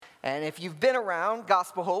And if you've been around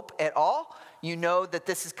Gospel Hope at all, you know that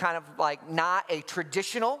this is kind of like not a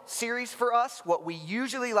traditional series for us. What we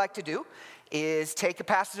usually like to do is take a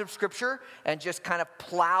passage of Scripture and just kind of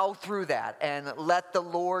plow through that and let the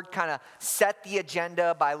Lord kind of set the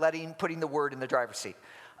agenda by putting the Word in the driver's seat.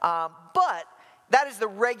 But that is the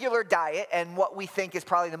regular diet and what we think is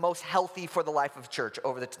probably the most healthy for the life of church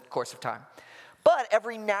over the course of time. But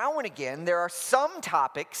every now and again, there are some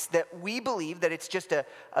topics that we believe that it's just a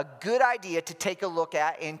good idea to take a look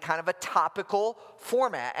at in kind of a topical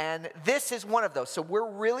format. And this is one of those. So we're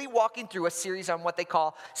really walking through a series on what they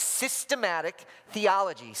call systematic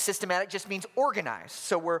theology. Systematic just means organized.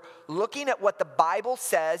 So we're looking at what the Bible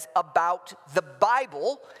says about the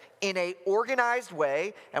Bible in a organized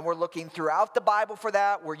way, and we're looking throughout the Bible for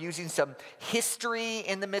that. We're using some history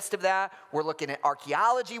in the midst of that. We're looking at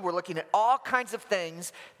archaeology. We're looking at all kinds of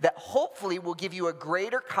things that hopefully will give you a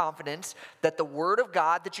greater confidence that the Word of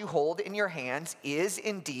God that you hold in your hands is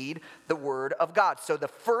indeed the Word of God. So the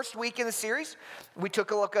first week in the series, we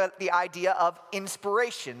took a look at the idea of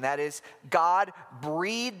inspiration. That is, God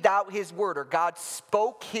breathed out His Word, or God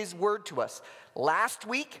spoke His Word to us. Last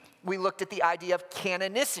week, we looked at the idea of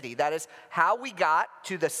canonicity. That is how we got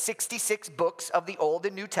to the 66 books of the Old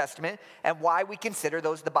and New Testament and why we consider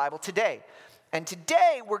those the Bible today. And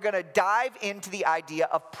today, we're going to dive into the idea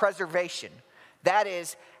of preservation. That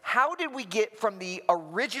is, how did we get from the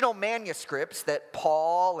original manuscripts that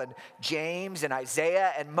Paul and James and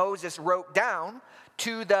Isaiah and Moses wrote down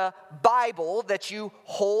to the Bible that you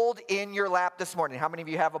hold in your lap this morning? How many of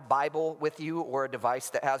you have a Bible with you or a device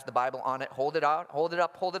that has the Bible on it? Hold it out, hold it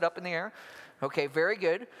up in the air. Okay, very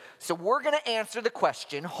good. So we're going to answer the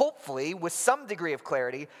question, hopefully with some degree of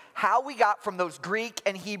clarity, how we got from those Greek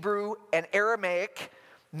and Hebrew and Aramaic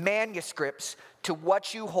manuscripts to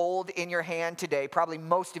what you hold in your hand today. Probably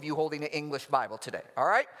most of you holding an English Bible today. All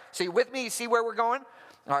right? So you with me? You see where we're going?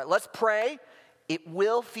 All right, let's pray. It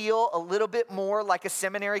will feel a little bit more like a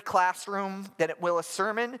seminary classroom than it will a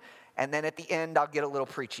sermon. And then at the end, I'll get a little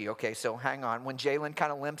preachy. Okay, so hang on. When Jalen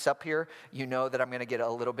kind of limps up here, you know that I'm going to get a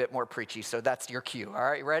little bit more preachy. So that's your cue. All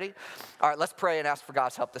right, you ready? All right, let's pray and ask for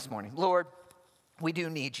God's help this morning. Lord, we do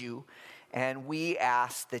need you. And we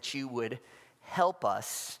ask that you would help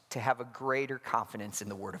us to have a greater confidence in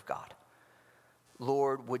the Word of God.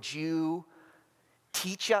 Lord, would you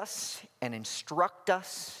teach us and instruct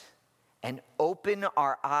us and open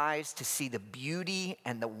our eyes to see the beauty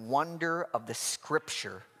and the wonder of the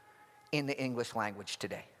Scripture in the English language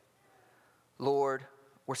today. Lord,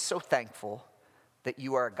 we're so thankful that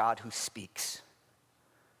you are a God who speaks.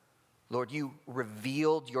 Lord, you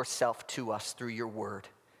revealed yourself to us through your word.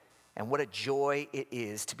 And what a joy it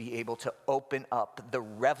is to be able to open up the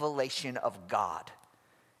revelation of God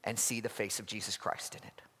and see the face of Jesus Christ in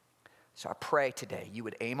it. So I pray today you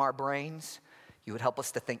would aim our brains, you would help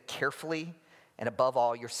us to think carefully, and above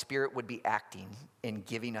all, your Spirit would be acting in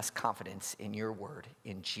giving us confidence in your word.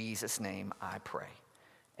 In Jesus' name I pray.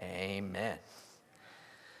 Amen.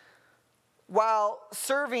 While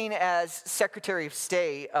serving as Secretary of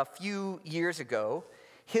State a few years ago,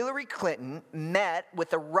 Hillary Clinton met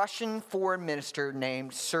with a Russian foreign minister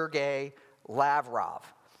named Sergei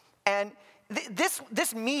Lavrov. And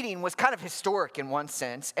this meeting was kind of historic in one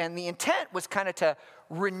sense, and the intent was kind of to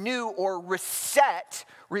renew or reset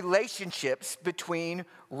relationships between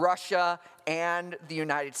Russia and the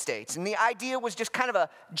United States. And the idea was just kind of a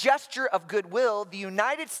gesture of goodwill. The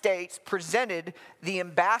United States presented the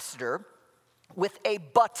ambassador with a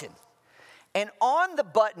button. And on the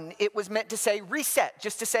button, it was meant to say reset,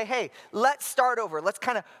 just to say, hey, let's start over. Let's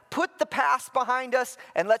kind of put the past behind us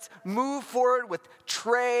and let's move forward with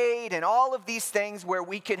trade and all of these things where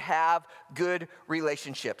we could have good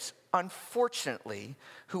relationships. Unfortunately,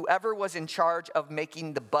 whoever was in charge of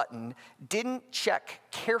making the button didn't check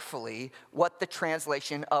carefully what the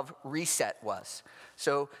translation of reset was.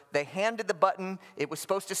 So they handed the button. It was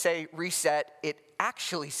supposed to say reset. It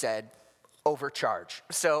actually said overcharge.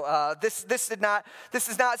 So this does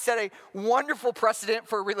not set a wonderful precedent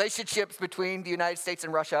for relationships between the United States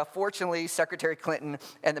and Russia. Fortunately, Secretary Clinton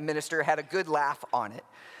and the minister had a good laugh on it.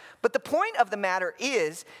 But the point of the matter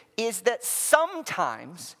is that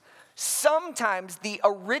sometimes the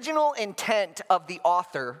original intent of the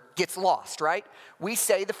author gets lost, right? We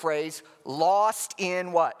say the phrase lost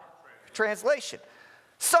in what? Translation.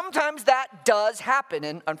 Sometimes that does happen,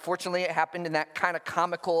 and unfortunately it happened in that kind of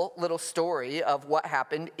comical little story of what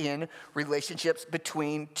happened in relationships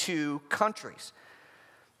between two countries.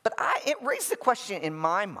 But it raised the question in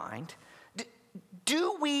my mind,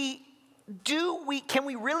 can we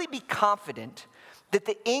really be confident that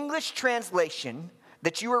the English translation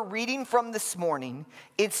that you are reading from this morning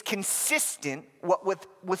is consistent with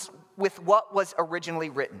what was originally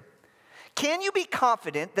written? Can you be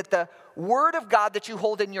confident that the Word of God that you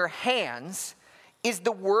hold in your hands is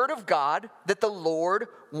the Word of God that the Lord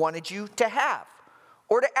wanted you to have?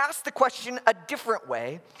 Or to ask the question a different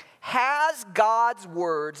way, has God's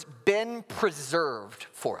words been preserved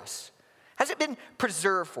for us? Has it been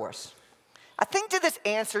preserved for us? I think that this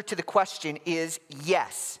answer to the question is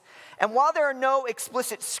yes. And while there are no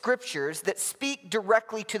explicit scriptures that speak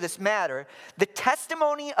directly to this matter, the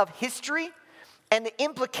testimony of history and the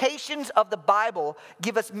implications of the Bible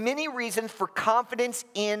give us many reasons for confidence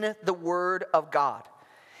in the Word of God.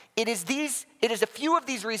 It is a few of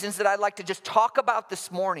these reasons that I'd like to just talk about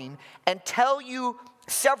this morning and tell you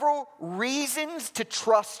several reasons to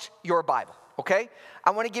trust your Bible, okay? I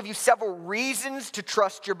want to give you several reasons to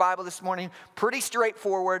trust your Bible this morning. Pretty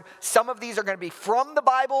straightforward. Some of these are going to be from the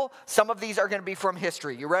Bible. Some of these are going to be from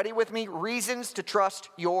history. You ready with me? Reasons to trust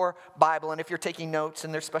your Bible. And if you're taking notes,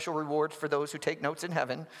 and there's special rewards for those who take notes in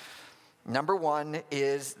heaven, number one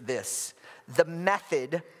is this: the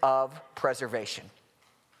method of preservation.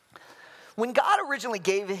 When God originally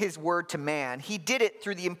gave his word to man, he did it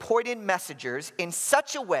through the appointed messengers in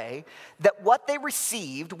such a way that what they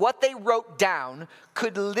received, what they wrote down,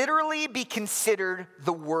 could literally be considered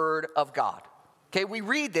the word of God. Okay, we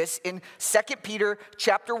read this in 2 Peter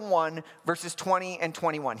chapter 1, verses 20 and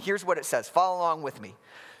 21. Here's what it says. Follow along with me.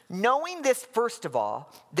 Knowing this, first of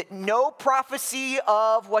all, that no prophecy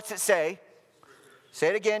of, what's it say? Say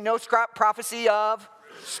it again. No prophecy of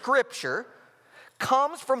Scripture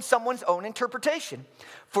comes from someone's own interpretation.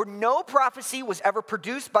 For no prophecy was ever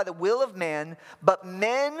produced by the will of man, but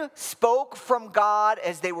men spoke from God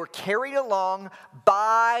as they were carried along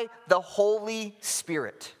by the Holy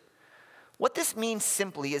Spirit. What this means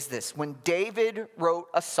simply is this: when David wrote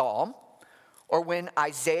a psalm, or when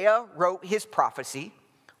Isaiah wrote his prophecy,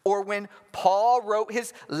 or when Paul wrote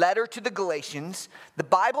his letter to the Galatians, the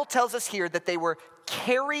Bible tells us here that they were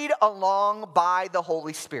carried along by the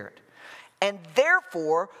Holy Spirit. And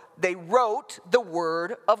therefore, they wrote the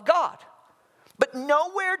Word of God. But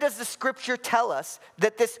nowhere does the Scripture tell us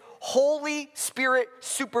that this Holy Spirit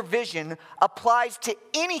supervision applies to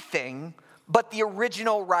anything but the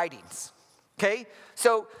original writings. Okay?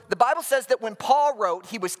 So the Bible says that when Paul wrote,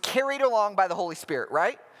 he was carried along by the Holy Spirit,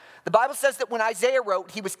 right? The Bible says that when Isaiah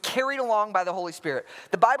wrote, he was carried along by the Holy Spirit.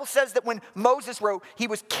 The Bible says that when Moses wrote, he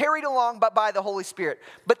was carried along by the Holy Spirit.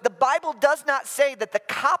 But the Bible does not say that the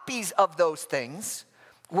copies of those things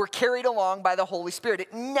were carried along by the Holy Spirit.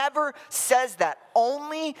 It never says that.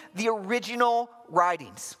 Only the original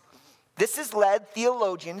writings. This has led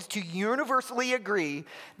theologians to universally agree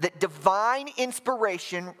that divine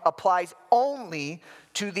inspiration applies only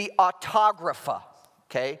to the autographa,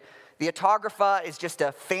 okay? The autographa is just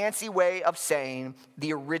a fancy way of saying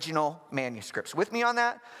the original manuscripts. With me on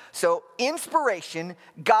that? So inspiration,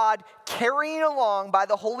 God carrying along by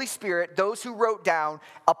the Holy Spirit, those who wrote down,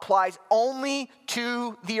 applies only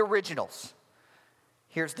to the originals.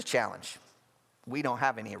 Here's the challenge. We don't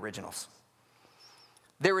have any originals.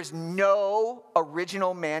 There is no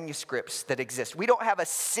original manuscripts that exist. We don't have a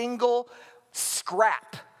single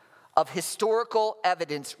scrap of historical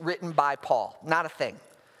evidence written by Paul. Not a thing.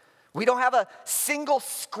 We don't have a single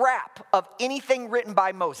scrap of anything written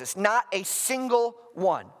by Moses, not a single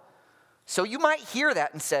one. So you might hear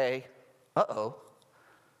that and say, uh-oh,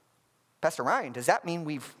 Pastor Ryan, does that mean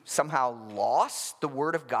we've somehow lost the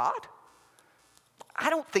Word of God? I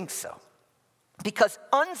don't think so. Because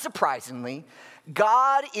unsurprisingly,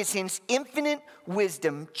 God in his infinite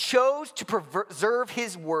wisdom chose to preserve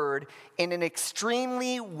his word in an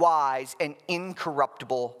extremely wise and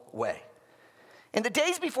incorruptible way. In the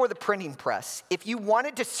days before the printing press, if you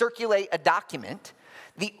wanted to circulate a document,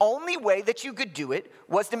 the only way that you could do it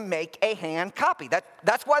was to make a hand copy.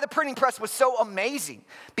 That's why the printing press was so amazing.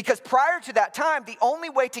 Because prior to that time, the only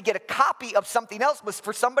way to get a copy of something else was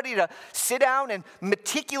for somebody to sit down and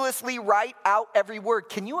meticulously write out every word.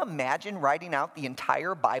 Can you imagine writing out the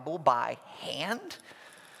entire Bible by hand?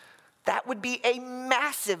 That would be a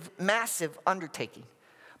massive, massive undertaking.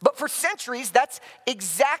 But for centuries, that's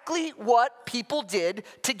exactly what people did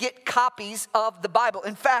to get copies of the Bible.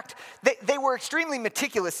 In fact, they were extremely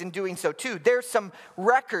meticulous in doing so too. There's some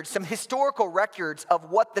records, some historical records of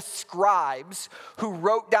what the scribes who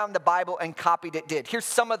wrote down the Bible and copied it did. Here's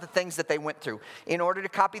some of the things that they went through. In order to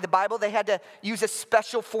copy the Bible, they had to use a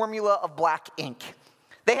special formula of black ink.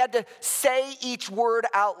 They had to say each word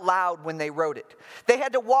out loud when they wrote it. They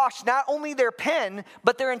had to wash not only their pen,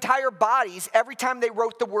 but their entire bodies every time they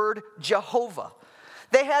wrote the word Jehovah.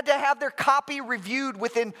 They had to have their copy reviewed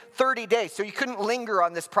within 30 days. So you couldn't linger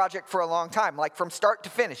on this project for a long time, like from start to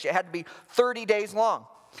finish. It had to be 30 days long.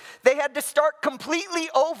 They had to start completely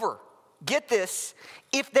over. Get this,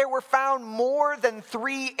 if there were found more than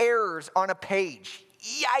 3 errors on a page.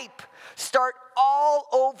 Yipe. Start all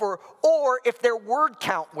over, or if their word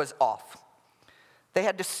count was off. They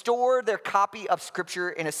had to store their copy of Scripture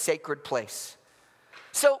in a sacred place.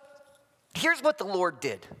 So here's what the Lord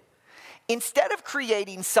did. Instead of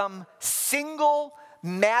creating some single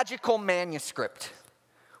magical manuscript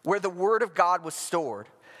where the Word of God was stored,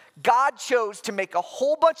 God chose to make a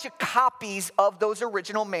whole bunch of copies of those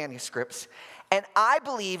original manuscripts, and I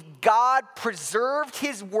believe God preserved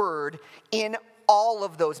His Word in all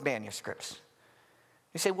of those manuscripts.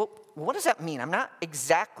 You say, well, what does that mean? I'm not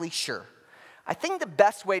exactly sure. I think the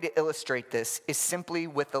best way to illustrate this is simply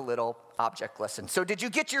with a little object lesson. So did you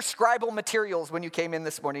get your scribal materials when you came in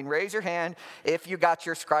this morning? Raise your hand if you got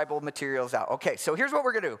your scribal materials out. Okay, so here's what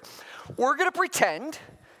we're going to do. We're going to pretend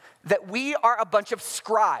that we are a bunch of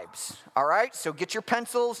scribes, all right? So get your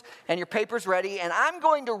pencils and your papers ready, and I'm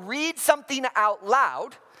going to read something out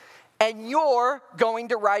loud, and you're going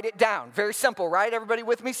to write it down. Very simple, right? Everybody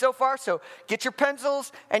with me so far? So get your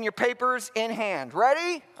pencils and your papers in hand.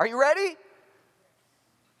 Ready? Are you ready?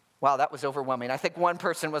 Wow, that was overwhelming. I think one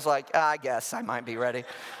person was like, I guess I might be ready.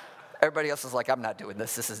 Everybody else is like, I'm not doing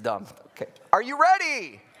this. This is dumb. Okay. Are you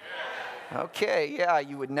ready? Yeah. Okay, yeah,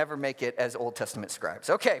 you would never make it as Old Testament scribes.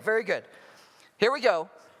 Okay, very good. Here we go.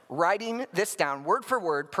 Writing this down word for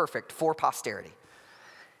word, perfect, for posterity.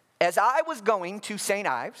 As I was going to St.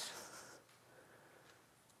 Ives,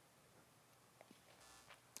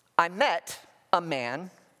 I met a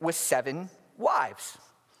man with 7 wives.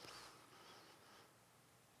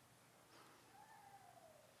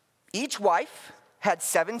 Each wife had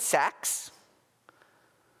 7 sacks.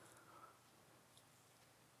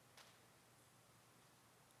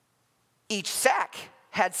 Each sack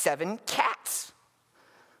had 7 cats.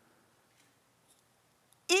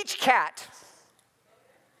 Each cat,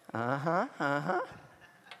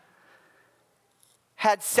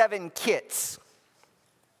 had 7 kits.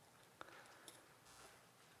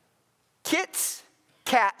 Kits,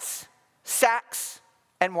 cats, sacks,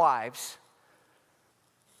 and wives.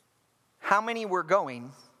 How many were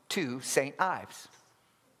going to St. Ives?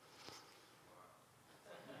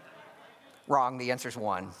 Wrong, the answer's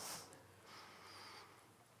 1.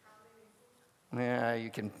 Yeah, you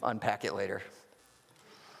can unpack it later.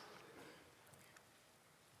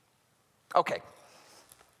 Okay,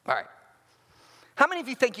 all right. How many of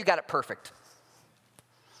you think you got it perfect?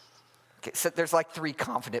 Okay, so there's like 3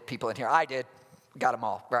 confident people in here. I did, got them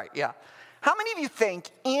all, right, yeah. How many of you think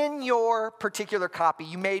in your particular copy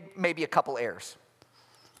you made maybe a couple errors?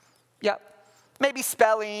 Yeah, maybe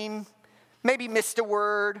spelling, maybe missed a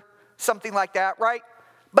word, something like that, right?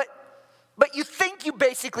 But you think you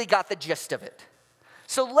basically got the gist of it.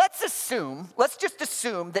 So let's just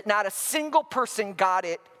assume that not a single person got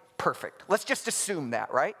it perfect. Let's just assume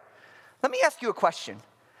that, right? Let me ask you a question.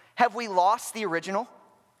 Have we lost the original?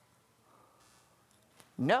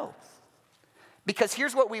 No. Because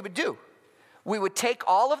here's what we would do. We would take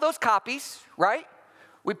all of those copies, right?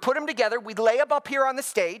 We'd put them together. We'd lay them up here on the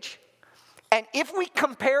stage. And if we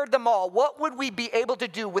compared them all, what would we be able to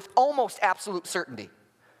do with almost absolute certainty?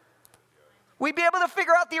 We'd be able to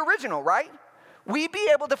figure out the original, right? We'd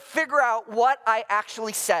be able to figure out what I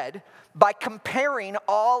actually said by comparing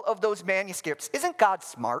all of those manuscripts. Isn't God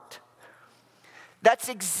smart? That's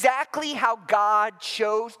exactly how God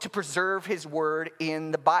chose to preserve His Word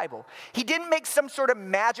in the Bible. He didn't make some sort of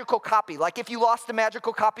magical copy, like if you lost the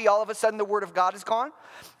magical copy, all of a sudden the Word of God is gone.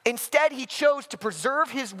 Instead, He chose to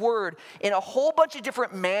preserve His Word in a whole bunch of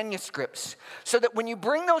different manuscripts, so that when you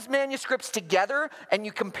bring those manuscripts together and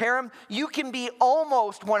you compare them, you can be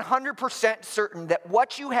almost 100% certain that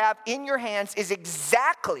what you have in your hands is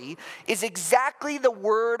exactly the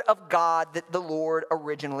Word of God that the Lord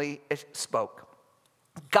originally spoke.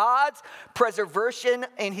 God's preservation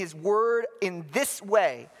in His Word in this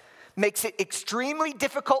way makes it extremely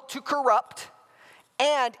difficult to corrupt,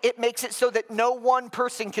 and it makes it so that no one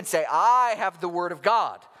person can say, I have the Word of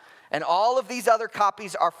God, and all of these other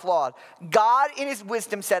copies are flawed. God, in His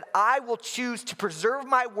wisdom, said, I will choose to preserve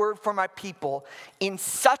my Word for my people in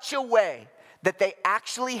such a way that they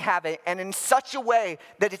actually have it, and in such a way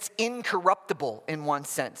that it's incorruptible in one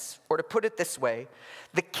sense. Or to put it this way,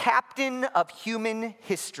 the captain of human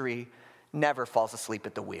history never falls asleep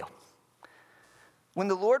at the wheel. When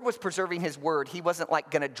the Lord was preserving His Word, He wasn't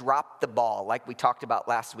like going to drop the ball like we talked about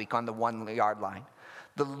last week on the 1-yard line.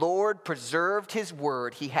 The Lord preserved his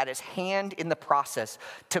word. He had his hand in the process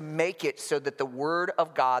to make it so that the word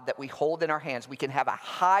of God that we hold in our hands, we can have a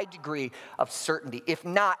high degree of certainty, if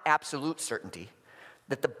not absolute certainty,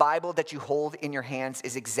 that the Bible that you hold in your hands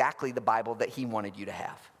is exactly the Bible that he wanted you to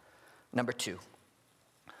have. Number 2.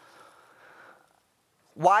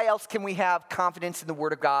 Why else can we have confidence in the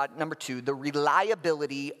word of God? Number 2, the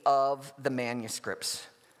reliability of the manuscripts.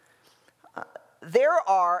 There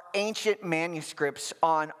are ancient manuscripts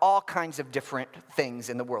on all kinds of different things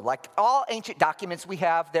in the world. Like all ancient documents we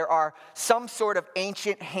have, there are some sort of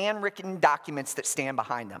ancient handwritten documents that stand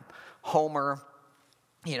behind them. Homer,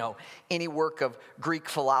 any work of Greek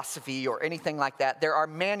philosophy or anything like that. There are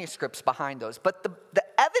manuscripts behind those. But the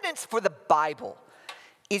evidence for the Bible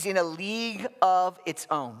is in a league of its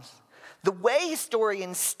own. The way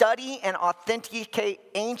historians study and authenticate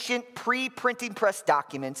ancient pre-printing press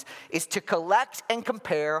documents is to collect and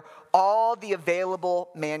compare all the available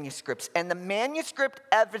manuscripts. And the manuscript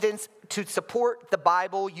evidence to support the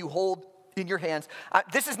Bible you hold in your hands,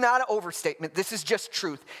 this is not an overstatement, this is just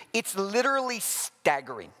truth. It's literally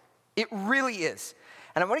staggering. It really is.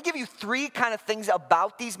 And I want to give you 3 kind of things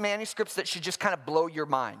about these manuscripts that should just kind of blow your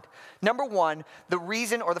mind. Number 1, the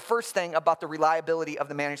reason or the first thing about the reliability of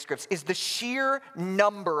the manuscripts is the sheer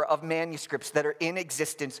number of manuscripts that are in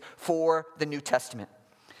existence for the New Testament.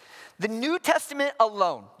 The New Testament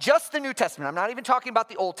alone, just the New Testament, I'm not even talking about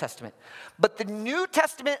the Old Testament, but the New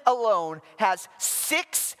Testament alone has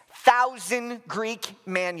 6,000 Greek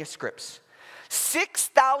manuscripts.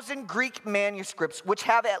 6,000 Greek manuscripts, which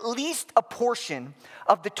have at least a portion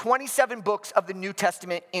of the 27 books of the New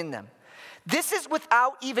Testament in them. This is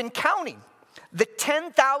without even counting the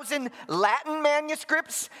 10,000 Latin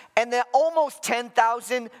manuscripts and the almost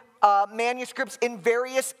 10,000 manuscripts in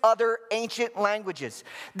various other ancient languages.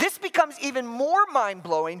 This becomes even more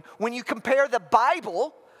mind-blowing when you compare the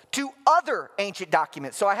Bible to other ancient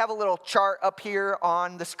documents. So I have a little chart up here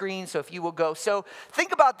on the screen, so if you will go. So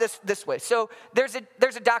think about this way. So there's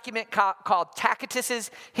a document called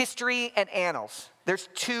Tacitus's History and Annals. There's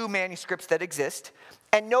 2 manuscripts that exist,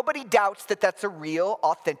 and nobody doubts that that's a real,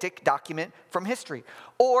 authentic document from history.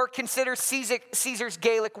 Or consider Caesar's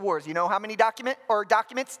Gallic Wars. You know how many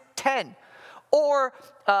documents? 10. Or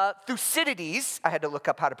Thucydides, I had to look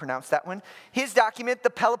up how to pronounce that one, his document, the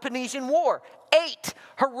Peloponnesian War, 8.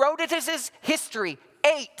 Herodotus's history,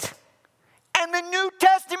 8. And the New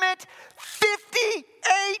Testament,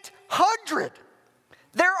 5,800.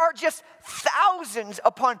 There are just thousands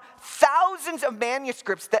upon thousands of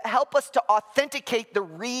manuscripts that help us to authenticate the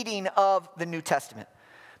reading of the New Testament.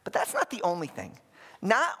 But that's not the only thing.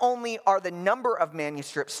 Not only are the number of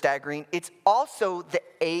manuscripts staggering, it's also the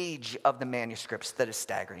age of the manuscripts that is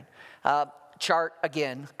staggering. Chart,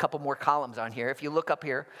 again, a couple more columns on here. If you look up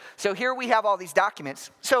here. So here we have all these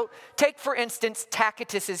documents. So take, for instance,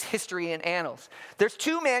 Tacitus's History and Annals. There's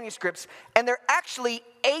 2 manuscripts, and they're actually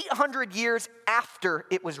 800 years after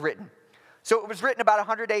it was written. So it was written about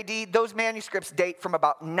 100 AD. Those manuscripts date from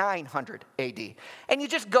about 900 AD. And you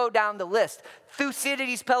just go down the list.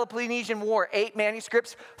 Thucydides' Peloponnesian War, 8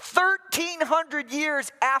 manuscripts. 1,300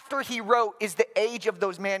 years after he wrote is the age of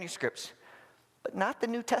those manuscripts. But not the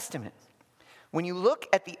New Testament. When you look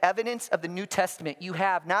at the evidence of the New Testament, you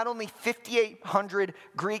have not only 5,800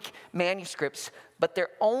 Greek manuscripts, but they're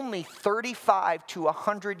only 35 to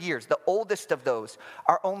 100 years. The oldest of those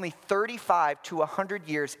are only 35 to 100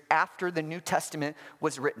 years after the New Testament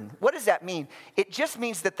was written. What does that mean? It just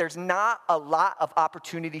means that there's not a lot of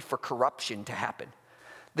opportunity for corruption to happen.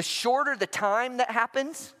 The shorter the time that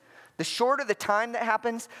happens,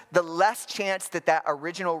 the less chance that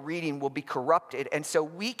original reading will be corrupted. And so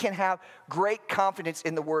we can have great confidence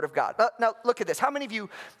in the Word of God. Now, look at this. How many of you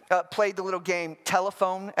played the little game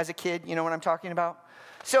Telephone as a kid? You know what I'm talking about?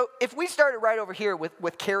 So if we started right over here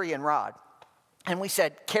with Carrie and Rod, and we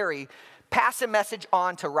said, Carrie, pass a message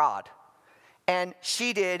on to Rod. And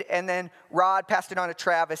she did, and then Rod passed it on to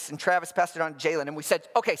Travis, and Travis passed it on to Jalen. And we said,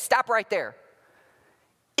 okay, stop right there.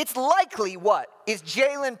 It's likely what? Is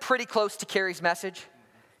Jalen pretty close to Carrie's message?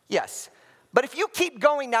 Yes. But if you keep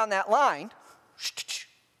going down that line,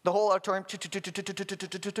 the whole auditorium,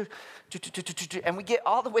 and we get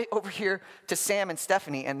all the way over here to Sam and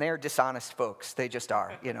Stephanie, and they're dishonest folks. They just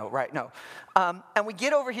are, right? No. And we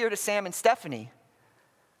get over here to Sam and Stephanie.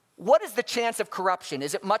 What is the chance of corruption?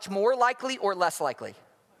 Is it much more likely or less likely?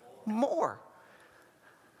 More.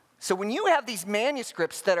 So when you have these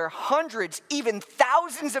manuscripts that are hundreds, even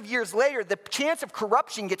thousands of years later, the chance of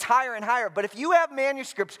corruption gets higher and higher. But if you have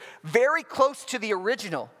manuscripts very close to the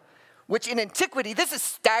original, which in antiquity, this is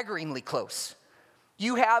staggeringly close.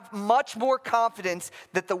 you have much more confidence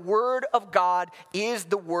that the Word of God is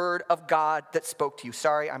the Word of God that spoke to you.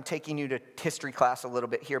 Sorry, I'm taking you to history class a little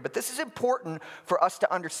bit here, but this is important for us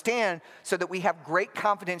to understand so that we have great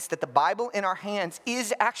confidence that the Bible in our hands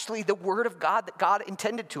is actually the Word of God that God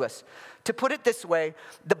intended to us. To put it this way,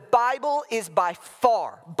 the Bible is by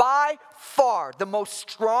far the most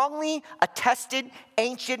strongly attested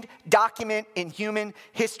ancient document in human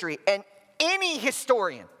history. And any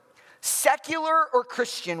historian, secular or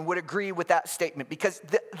Christian, would agree with that statement because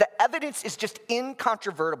the evidence is just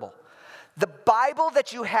incontrovertible. The Bible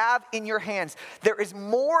that you have in your hands, there is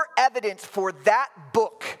more evidence for that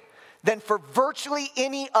book than for virtually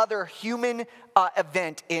any other human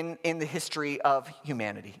event in the history of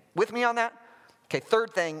humanity. With me on that? Okay,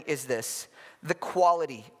 third thing is this, the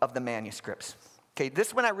quality of the manuscripts. Okay,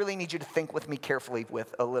 this one I really need you to think with me carefully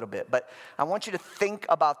with a little bit, but I want you to think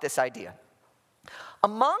about this idea.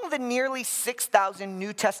 Among the nearly 6,000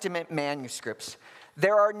 New Testament manuscripts,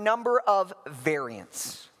 there are a number of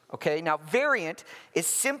variants. Okay, now variant is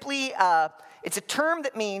simply, it's a term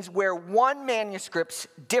that means where one manuscripts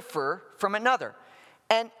differ from another.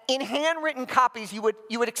 And in handwritten copies, you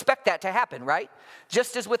would expect that to happen, right?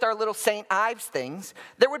 Just as with our little St. Ives things,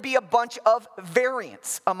 there would be a bunch of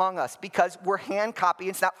variants among us because we're hand copy.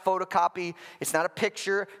 It's not photocopy. It's not a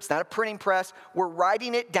picture. It's not a printing press. We're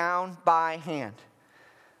writing it down by hand.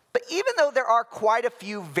 But even though there are quite a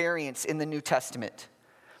few variants in the New Testament,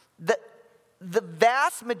 the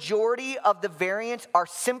vast majority of the variants are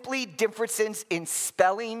simply differences in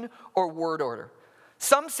spelling or word order.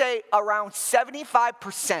 Some say around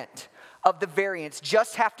 75% of the variants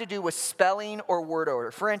just have to do with spelling or word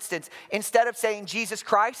order. For instance, instead of saying Jesus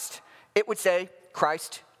Christ, it would say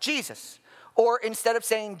Christ Jesus. Or instead of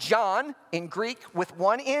saying John in Greek with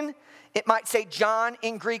one N, it might say John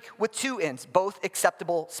in Greek with two N's, both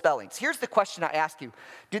acceptable spellings. Here's the question I ask you.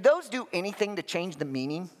 Do those do anything to change the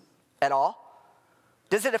meaning at all?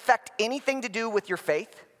 Does it affect anything to do with your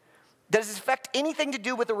faith? Does it affect anything to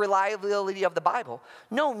do with the reliability of the Bible?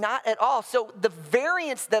 No, not at all. So the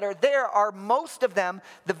variants that are there are most of them,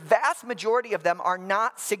 the vast majority of them are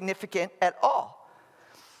not significant at all.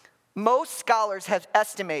 Most scholars have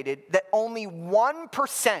estimated that only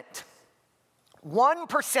 1%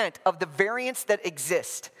 of the variants that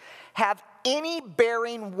exist have any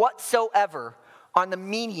bearing whatsoever on the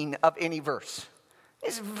meaning of any verse.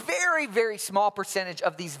 It's a very, very small percentage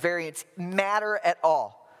of these variants matter at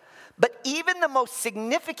all. But even the most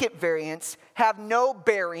significant variants have no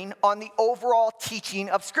bearing on the overall teaching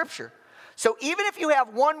of Scripture. So even if you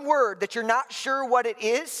have one word that you're not sure what it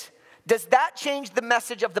is, does that change the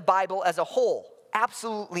message of the Bible as a whole?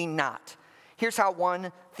 Absolutely not. Here's how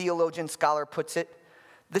one theologian scholar puts it.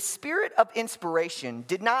 The spirit of inspiration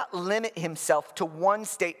did not limit himself to one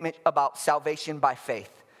statement about salvation by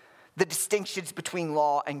faith, the distinctions between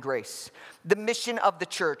law and grace, the mission of the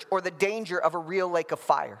church, or the danger of a real lake of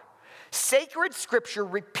fire. Sacred Scripture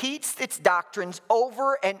repeats its doctrines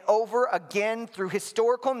over and over again through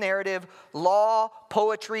historical narrative, law,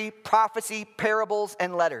 poetry, prophecy, parables,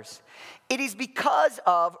 and letters. It is because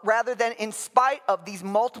of, rather than in spite of these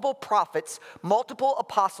multiple prophets, multiple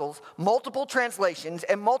apostles, multiple translations,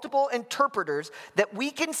 and multiple interpreters that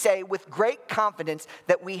we can say with great confidence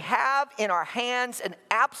that we have in our hands an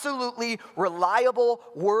absolutely reliable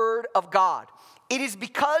Word of God. It is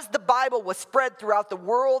because the Bible was spread throughout the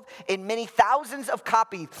world in many thousands of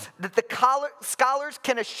copies that the scholars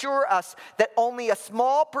can assure us that only a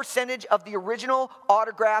small percentage of the original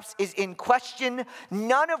autographs is in question,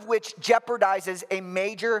 none of which jeopardizes a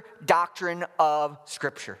major doctrine of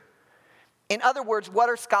Scripture. In other words, what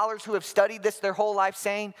are scholars who have studied this their whole life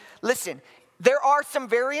saying? Listen, there are some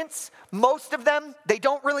variants. Most of them, they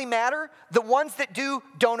don't really matter. The ones that do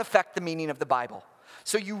don't affect the meaning of the Bible.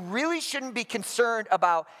 So you really shouldn't be concerned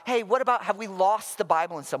about, hey, what about, have we lost the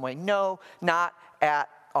Bible in some way? No, not at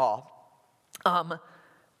all.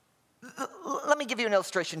 Let me give you an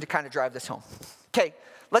illustration to kind of drive this home. Okay,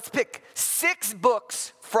 let's pick 6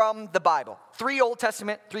 books from the Bible. 3 Old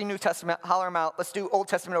Testament, 3 New Testament. Holler them out. Let's do Old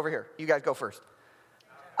Testament over here. You guys go first.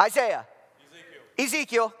 Isaiah.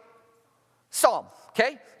 Ezekiel. Psalm.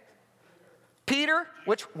 Okay. Peter.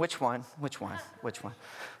 Which one?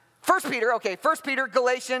 1 Peter, okay, 1 Peter,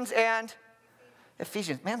 Galatians, and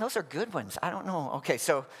Ephesians. Man, those are good ones. I don't know. Okay,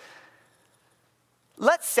 so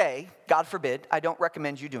let's say, God forbid, I don't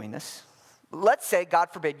recommend you doing this. Let's say, God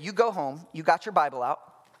forbid, you go home, you got your Bible out,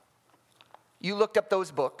 you looked up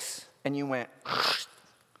those books, and you went,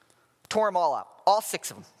 tore them all out, all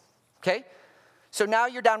 6 of them, okay? So now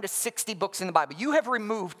you're down to 60 books in the Bible. You have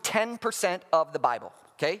removed 10% of the Bible,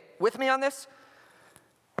 okay? With me on this?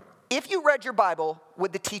 If you read your Bible,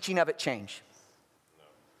 would the teaching of it change?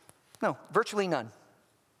 No, virtually none.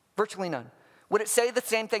 Virtually none. Would it say the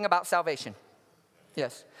same thing about salvation?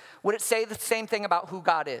 Yes. Would it say the same thing about who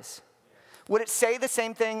God is? Would it say the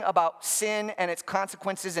same thing about sin and its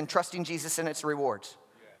consequences and trusting Jesus and its rewards?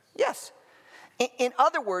 Yes. In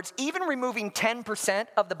other words, even removing 10%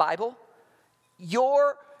 of the Bible,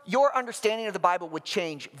 your understanding of the Bible would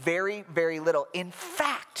change very, very little. In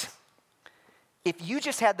fact, if you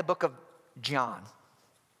just had the book of John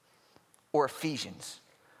or Ephesians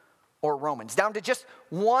or Romans, down to just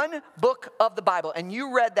one book of the Bible, and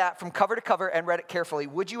you read that from cover to cover and read it carefully,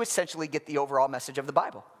 would you essentially get the overall message of the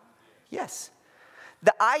Bible? Yes.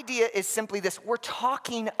 The idea is simply this. We're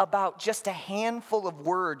talking about just a handful of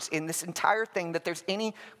words in this entire thing that there's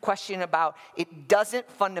any question about. It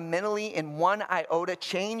doesn't fundamentally in one iota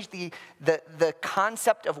change the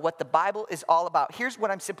concept of what the Bible is all about. Here's what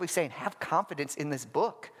I'm simply saying. Have confidence in this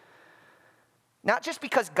book. Not just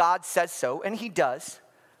because God says so, and he does.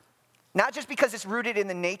 Not just because it's rooted in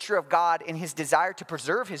the nature of God and his desire to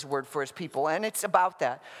preserve his word for his people, and it's about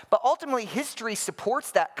that. But ultimately, history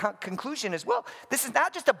supports that conclusion as well. This is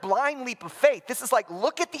not just a blind leap of faith. This is like,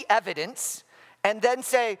 look at the evidence and then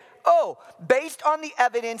say, oh, based on the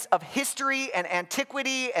evidence of history and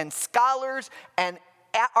antiquity and scholars and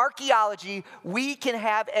archaeology, we can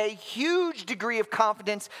have a huge degree of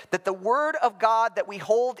confidence that the word of God that we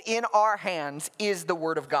hold in our hands is the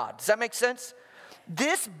word of God. Does that make sense?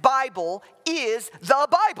 This Bible is the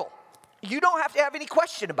Bible. You don't have to have any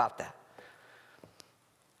question about that.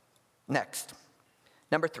 Next,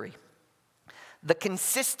 number 3, the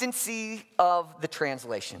consistency of the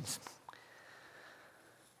translations.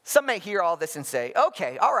 Some may hear all this and say,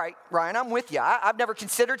 okay, all right, Ryan, I'm with you. I've never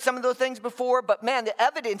considered some of those things before, but man, the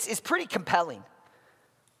evidence is pretty compelling.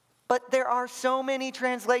 But there are so many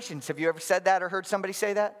translations. Have you ever said that or heard somebody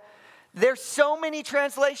say that? There's so many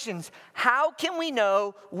translations. How can we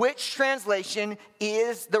know which translation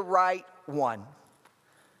is the right one?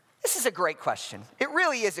 This is a great question. It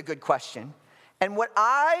really is a good question. And what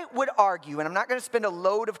I would argue, and I'm not going to spend a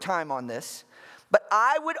load of time on this, but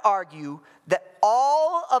I would argue that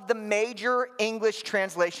all of the major English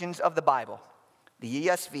translations of the Bible, the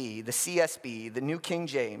ESV, the CSB, the New King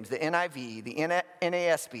James, the NIV, the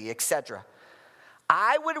NASB, etc.,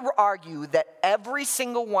 I would argue that every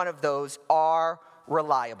single one of those are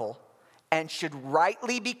reliable and should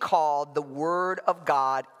rightly be called the Word of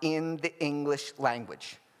God in the English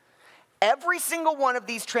language. Every single one of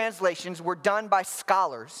these translations were done by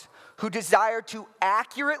scholars who desired to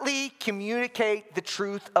accurately communicate the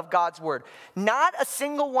truth of God's Word. Not a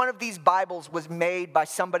single one of these Bibles was made by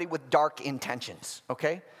somebody with dark intentions,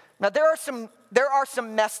 okay? Now, there are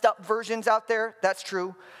some messed up versions out there, that's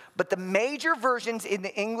true. But the major versions in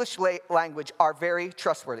the English language are very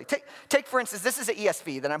trustworthy. Take for instance, this is an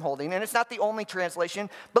ESV that I'm holding, and it's not the only translation,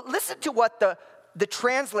 but listen to what the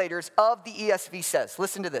translators of the ESV says.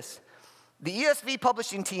 Listen to this. The ESV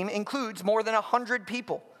publishing team includes more than 100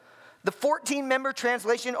 people. The 14-member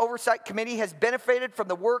Translation Oversight Committee has benefited from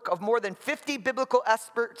the work of more than 50 biblical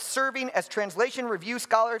experts serving as translation review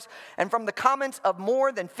scholars and from the comments of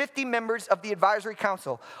more than 50 members of the Advisory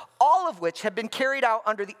Council, all of which have been carried out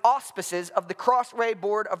under the auspices of the Crossway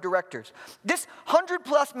Board of Directors. This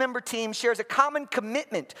 100-plus member team shares a common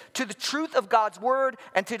commitment to the truth of God's Word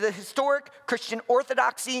and to the historic Christian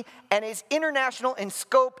orthodoxy and is international in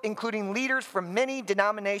scope, including leaders from many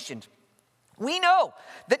denominations. We know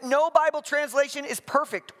that no Bible translation is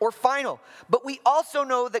perfect or final, but we also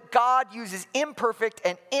know that God uses imperfect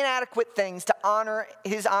and inadequate things to honor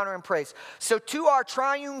his honor and praise. So to our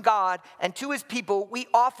triune God and to his people, we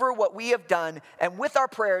offer what we have done and with our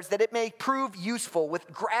prayers that it may prove useful,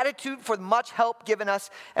 with gratitude for the much help given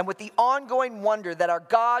us and with the ongoing wonder that our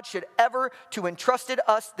God should ever to entrusted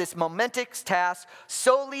us this momentous task.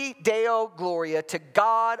 Soli Deo Gloria, to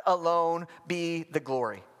God alone be the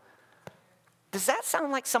glory. Does that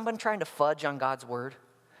sound like someone trying to fudge on God's word?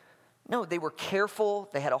 No, they were careful.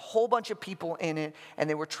 They had a whole bunch of people in it, and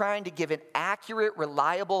they were trying to give an accurate,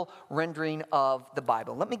 reliable rendering of the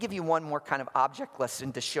Bible. Let me give you one more kind of object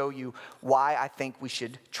lesson to show you why I think we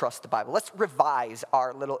should trust the Bible. Let's revise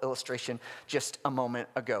our little illustration just a moment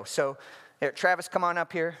ago. So, here, Travis, come on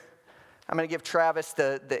up here. I'm going to give Travis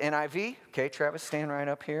the NIV. Okay, Travis, stand right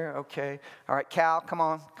up here. Okay. All right, Cal, come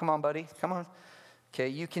on, buddy. Come on. Okay,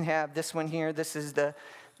 you can have this one here. This is the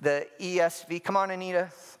ESV. Come on, Anita.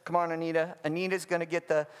 Anita's going to get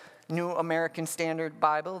the New American Standard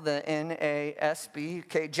Bible, the NASB.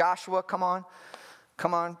 Okay, Joshua, come on.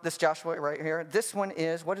 Come on, this Joshua right here. This one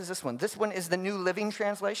is, what is this one? This one is the New Living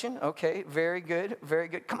Translation. Okay, very good, very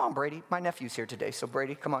good. Come on, Brady. My nephew's here today, so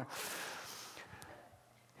Brady, come on.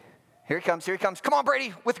 Here he comes, here he comes. Come on,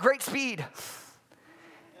 Brady, with great speed.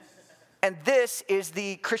 And this is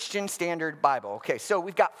the Christian Standard Bible. Okay, so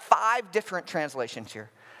we've got 5 different translations here.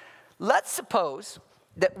 Let's suppose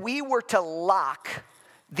that we were to lock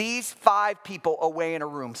these 5 people away in a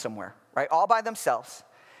room somewhere, right, all by themselves,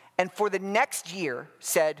 and for the next year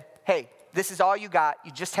said, hey, this is all you got.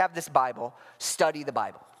 You just have this Bible. Study the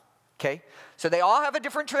Bible, okay? So they all have a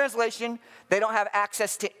different translation. They don't have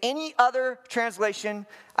access to any other translation.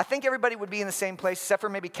 I think everybody would be in the same place, except for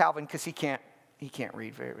maybe Calvin, because he can't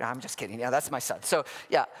read very, I'm just kidding. Yeah, that's my son. So,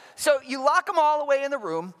 yeah. So you lock them all away in the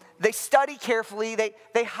room. They study carefully.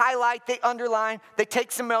 They highlight, they underline, they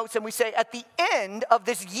take some notes. And we say, at the end of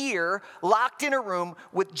this year, locked in a room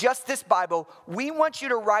with just this Bible, we want you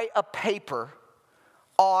to write a paper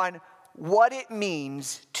on what it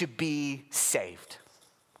means to be saved.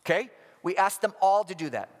 Okay? We ask them all to do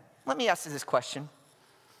that. Let me ask you this question.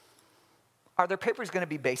 Are their papers going to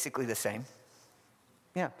be basically the same?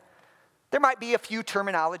 Yeah. There might be a few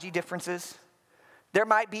terminology differences. There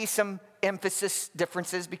might be some emphasis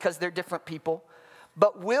differences because they're different people.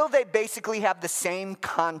 But will they basically have the same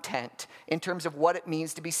content in terms of what it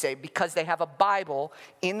means to be saved because they have a Bible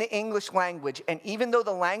in the English language? And even though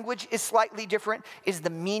the language is slightly different, is the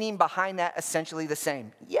meaning behind that essentially the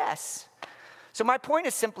same? Yes. So my point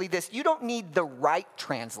is simply this. You don't need the right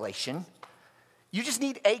translation. You just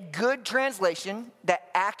need a good translation that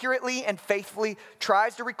accurately and faithfully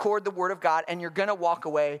tries to record the Word of God, and you're going to walk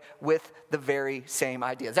away with the very same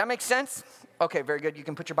idea. Does that make sense? Okay, very good. You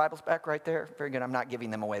can put your Bibles back right there. Very good. I'm not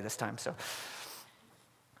giving them away this time. So,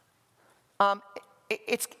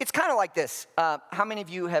 it's kind of like this. How many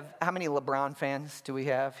LeBron fans do we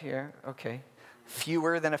have here? Okay,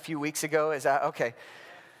 fewer than a few weeks ago. Is that okay?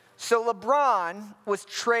 So LeBron was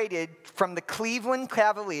traded from the Cleveland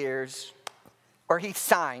Cavaliers. Or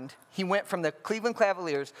he went from the Cleveland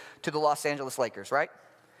Cavaliers to the Los Angeles Lakers, right?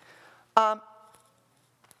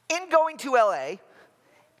 In going to LA,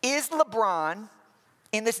 is LeBron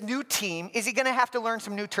in this new team, is he gonna have to learn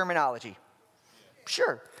some new terminology?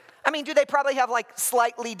 Sure. I mean, do they probably have like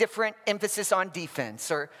slightly different emphasis on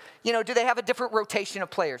defense? Or, do they have a different rotation of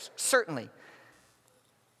players? Certainly.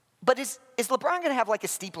 But is LeBron gonna have like a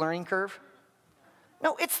steep learning curve?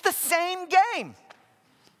 No, it's the same game.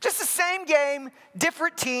 Just the same game,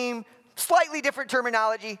 different team, slightly different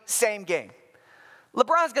terminology, same game.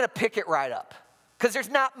 LeBron's going to pick it right up because there's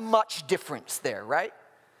not much difference there, right?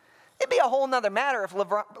 It'd be a whole nother matter if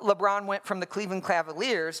LeBron went from the Cleveland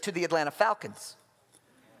Cavaliers to the Atlanta Falcons,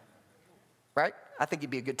 right? I think he'd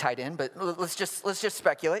be a good tight end, but let's just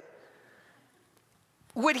speculate.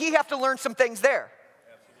 Would he have to learn some things there?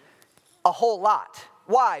 Absolutely. A whole lot.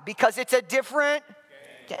 Why? Because it's a different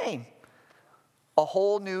game. A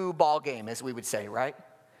whole new ball game, as we would say, right?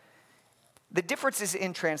 The differences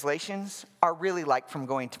in translations are really like from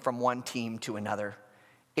going from one team to another.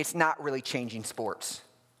 It's not really changing sports.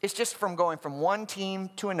 It's just from going from one team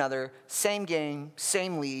to another, same game,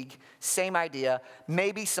 same league, same idea,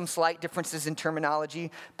 maybe some slight differences in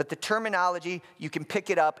terminology, but the terminology, you can pick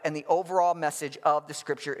it up, and the overall message of the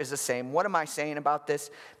scripture is the same. What am I saying about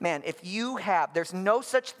this? Man, there's no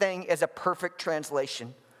such thing as a perfect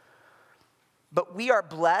translation. But we are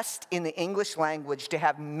blessed in the English language to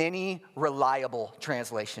have many reliable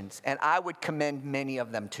translations, and I would commend many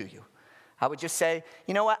of them to you. I would just say,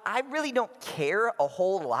 you know what? I really don't care a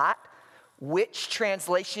whole lot which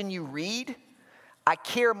translation you read. I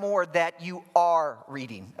care more that you are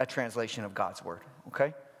reading a translation of God's word,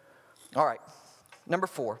 okay? All right, number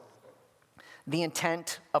 4, the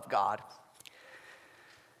intent of God.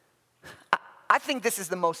 I think this is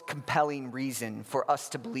the most compelling reason for us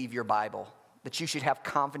to believe your Bible, that you should have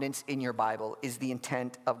confidence in your Bible, is the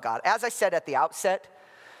intent of God. As I said at the outset,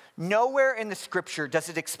 nowhere in the scripture does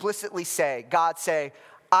it explicitly say, God say,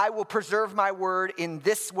 I will preserve my word in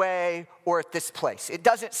this way or at this place. It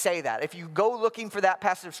doesn't say that. If you go looking for that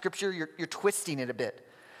passage of scripture, you're twisting it a bit.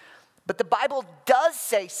 But the Bible does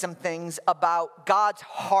say some things about God's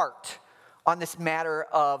heart on this matter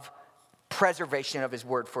of preservation of his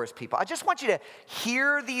word for his people. I just want you to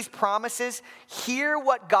hear these promises, hear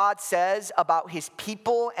what God says about his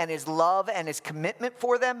people and his love and his commitment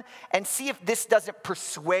for them, and see if this doesn't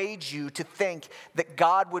persuade you to think that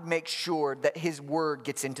God would make sure that his word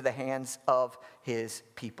gets into the hands of his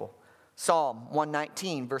people. Psalm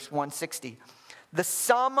 119, verse 160. The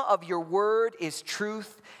sum of your word is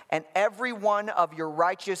truth, and every one of your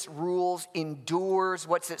righteous rules endures,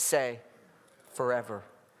 what's it say? Forever.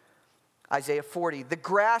 Isaiah 40, the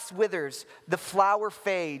grass withers, the flower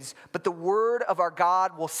fades, but the word of our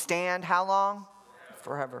God will stand how long?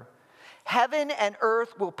 Forever. Heaven and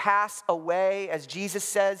earth will pass away, as Jesus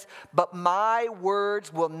says, but my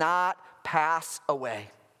words will not pass away.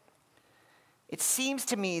 It seems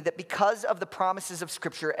to me that because of the promises of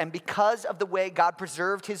Scripture and because of the way God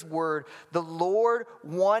preserved his word, the Lord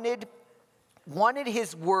wanted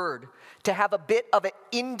his word to have a bit of an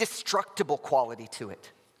indestructible quality to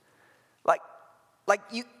it. Like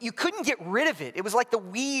you couldn't get rid of it. It was like the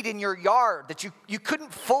weed in your yard that you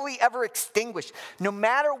couldn't fully ever extinguish. No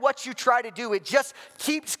matter what you try to do, it just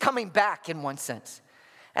keeps coming back in one sense.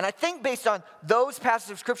 And I think based on those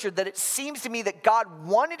passages of Scripture that it seems to me that God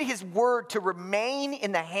wanted his word to remain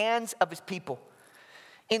in the hands of his people.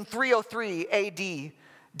 In 303 AD,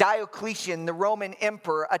 Diocletian, the Roman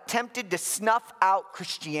emperor, attempted to snuff out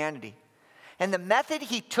Christianity. And the method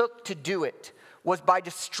he took to do it was by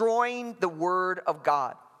destroying the word of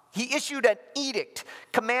God. He issued an edict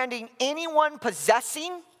commanding anyone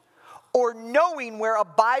possessing or knowing where a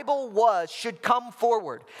Bible was should come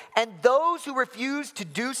forward. And those who refused to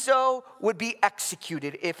do so would be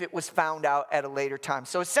executed if it was found out at a later time.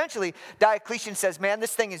 So essentially, Diocletian says, man,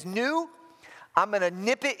 this thing is new. I'm going to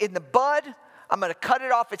nip it in the bud. I'm going to cut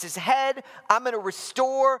it off its head. I'm going to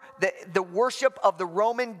restore the worship of the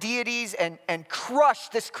Roman deities and crush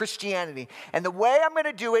this Christianity. And the way I'm going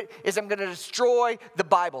to do it is I'm going to destroy the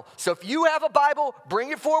Bible. So if you have a Bible,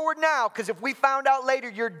 bring it forward now, because if we found out later,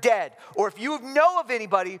 you're dead. Or if you know of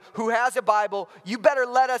anybody who has a Bible, you better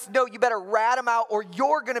let us know. You better rat them out, or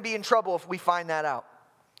you're going to be in trouble if we find that out.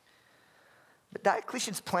 But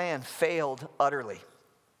Diocletian's plan failed utterly.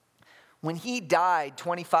 When he died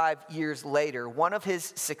 25 years later, one of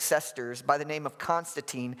his successors by the name of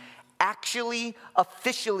Constantine actually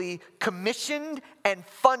officially commissioned and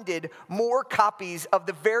funded more copies of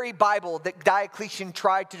the very Bible that Diocletian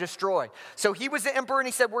tried to destroy. So he was the emperor and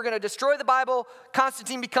he said, we're going to destroy the Bible.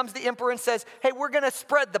 Constantine becomes the emperor and says, hey, we're going to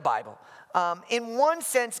spread the Bible. In one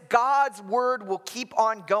sense, God's word will keep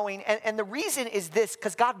on going. And the reason is this,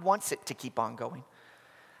 because God wants it to keep on going.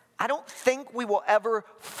 I don't think we will ever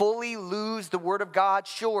fully lose the word of God.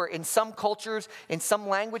 Sure, in some cultures, in some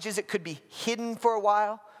languages, it could be hidden for a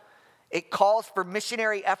while. It calls for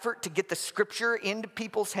missionary effort to get the scripture into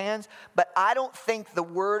people's hands. But I don't think the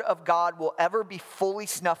word of God will ever be fully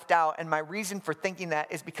snuffed out. And my reason for thinking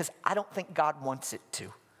that is because I don't think God wants it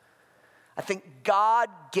to. I think God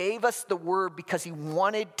gave us the word because he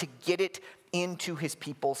wanted to get it into his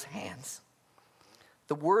people's hands.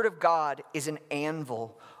 The word of God is an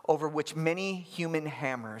anvil over which many human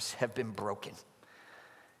hammers have been broken.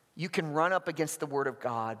 You can run up against the word of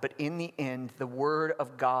God, but in the end, the word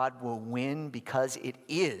of God will win because it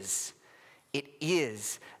is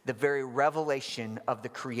the very revelation of the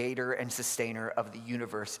creator and sustainer of the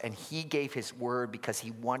universe. And he gave his word because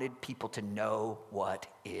he wanted people to know what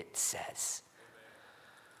it says.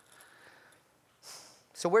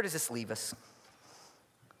 So where does this leave us?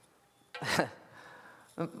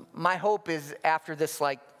 My hope is after this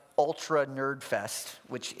ultra nerd fest,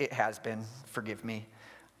 which it has been, forgive me,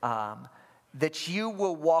 that you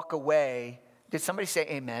will walk away. Did somebody say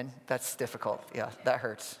amen? That's difficult. Yeah, that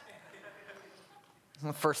hurts.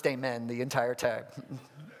 First amen the entire time.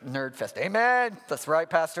 Nerd fest. Amen. That's right,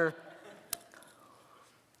 Pastor.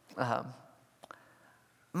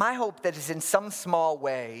 My hope that is in some small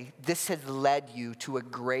way, this has led you to a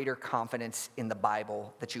greater confidence in the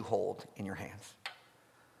Bible that you hold in your hands.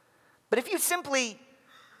 But if you simply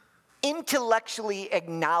intellectually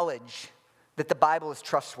acknowledge that the Bible is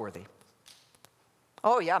trustworthy,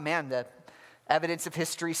 oh yeah, man, the evidence of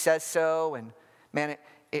history says so, and man,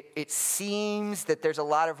 it seems that there's a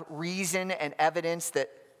lot of reason and evidence that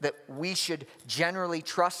we should generally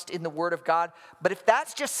trust in the Word of God. But if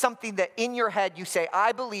that's just something that in your head you say,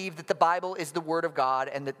 I believe that the Bible is the Word of God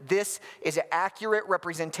and that this is an accurate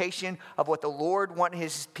representation of what the Lord wants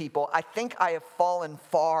his people, I think I have fallen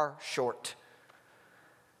far short.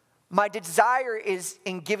 My desire is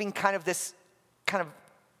in giving this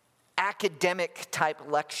academic type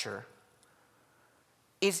lecture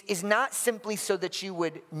is not simply so that you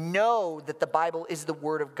would know that the Bible is the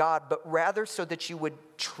Word of God, but rather so that you would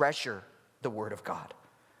treasure the Word of God.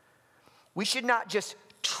 We should not just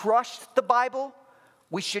trust the Bible,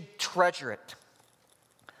 we should treasure it.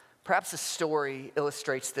 Perhaps a story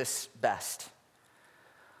illustrates this best.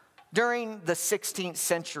 During the 16th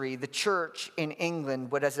century, the church in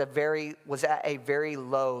England was at a very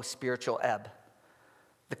low spiritual ebb.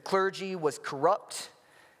 The clergy was corrupt,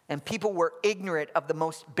 and people were ignorant of the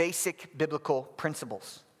most basic biblical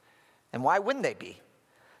principles. And why wouldn't they be?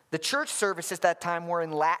 The church services at that time were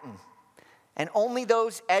in Latin. And only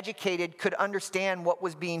those educated could understand what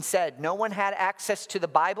was being said. No one had access to the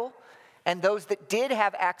Bible, and those that did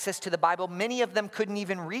have access to the Bible, many of them couldn't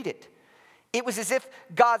even read it. It was as if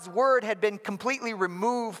God's word had been completely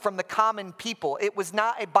removed from the common people. It was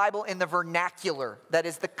not a Bible in the vernacular, that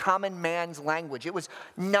is the common man's language. It was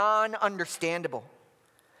non-understandable.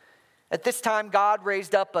 At this time, God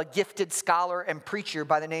raised up a gifted scholar and preacher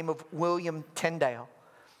by the name of William Tyndale.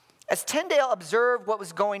 As Tyndale observed what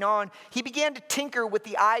was going on, he began to tinker with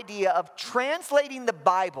the idea of translating the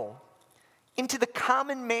Bible into the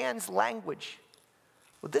common man's language.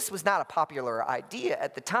 Well, this was not a popular idea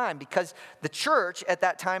at the time because the church at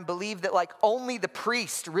that time believed that only the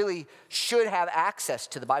priest really should have access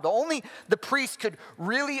to the Bible. Only the priest could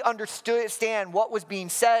really understand what was being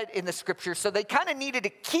said in the scriptures, so they kind of needed to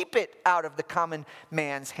keep it out of the common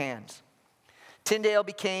man's hands. Tyndale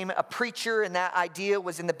became a preacher, and that idea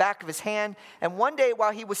was in the back of his hand. And one day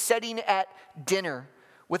while he was sitting at dinner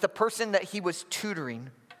with a person that he was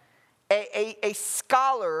tutoring, a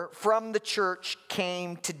scholar from the church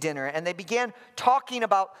came to dinner, and they began talking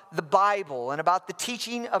about the Bible and about the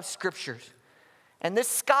teaching of scriptures. And this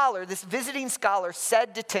scholar, this visiting scholar,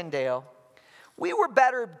 said to Tyndale, "We were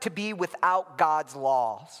better to be without God's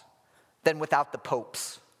laws than without the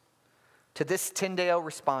Pope's." To this, Tyndale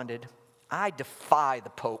responded, "I defy the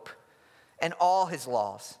Pope and all his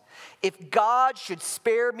laws. If God should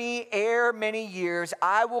spare me ere many years,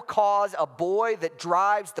 I will cause a boy that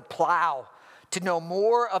drives the plow to know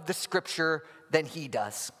more of the scripture than he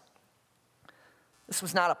does." This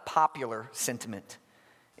was not a popular sentiment.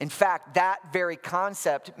 In fact, that very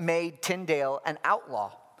concept made Tyndale an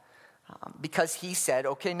outlaw. Because he said,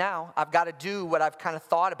 okay, now I've got to do what I've kind of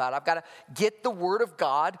thought about. I've got to get the word of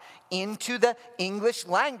God into the English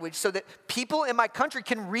language so that people in my country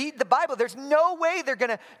can read the Bible. There's no way they're going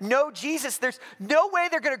to know Jesus. There's no way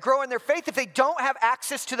they're going to grow in their faith if they don't have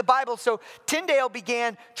access to the Bible. So Tyndale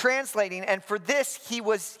began translating, and for this, he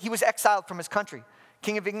was exiled from his country.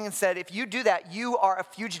 King of England said, if you do that, you are a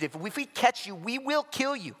fugitive. If we catch you, we will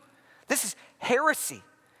kill you. This is heresy.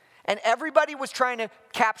 And everybody was trying to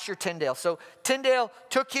capture Tyndale. So Tyndale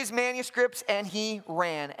took his manuscripts and he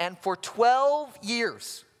ran. And for 12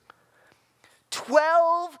 years,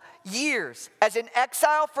 as an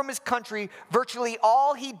exile from his country, virtually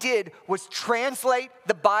all he did was translate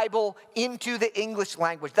the Bible into the English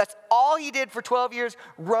language. That's all he did for 12 years,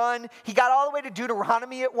 run. He got all the way to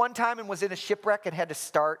Deuteronomy at one time and was in a shipwreck and had to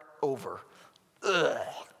start over.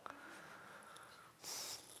 Ugh.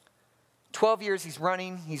 12 years he's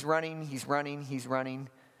running.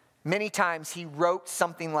 Many times he wrote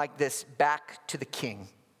something like this back to the king.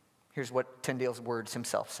 Here's what Tyndale's words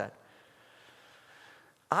himself said.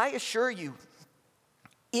 "I assure you,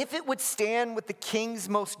 if it would stand with the king's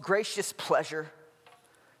most gracious pleasure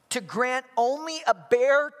to grant only a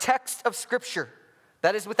bare text of scripture,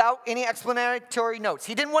 that is without any explanatory notes.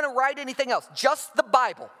 He didn't want to write anything else, just the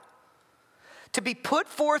Bible, to be put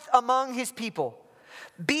forth among his people,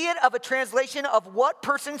 be it of a translation of what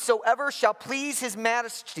person soever shall please his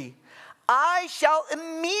majesty, I shall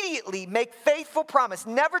immediately make faithful promise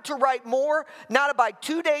never to write more, not abide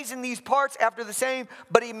 2 days in these parts after the same,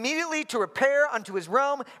 but immediately to repair unto his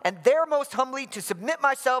realm, and there most humbly to submit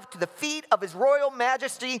myself to the feet of his royal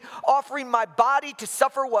majesty, offering my body to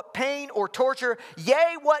suffer what pain or torture,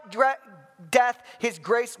 yea, what death his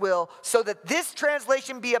grace will, so that this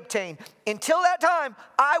translation be obtained. Until that time,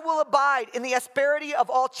 I will abide in the asperity of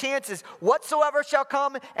all chances, whatsoever shall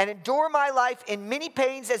come, and endure my life in many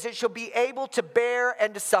pains as it shall be able to bear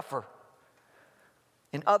and to suffer."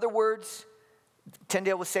 In other words,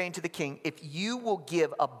 Tyndale was saying to the king, if you will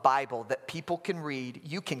give a Bible that people can read,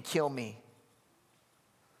 you can kill me.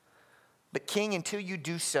 But king, until you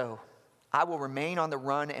do so, I will remain on the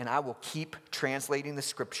run and I will keep translating the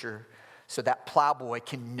scripture so that plowboy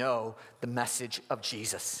can know the message of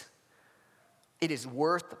Jesus. It is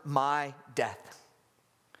worth my death.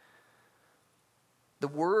 The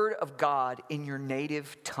word of God in your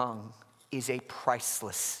native tongue is a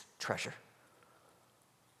priceless treasure.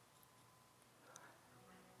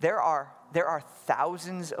 There are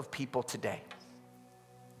thousands of people today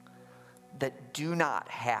that do not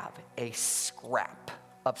have a scrap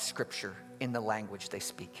of scripture in the language they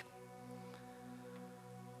speak.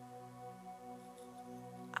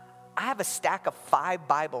 I have a stack of 5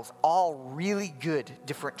 Bibles, all really good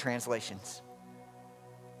different translations.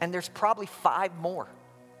 And there's probably 5 more.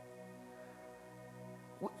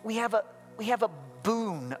 We have a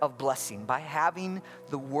boon of blessing by having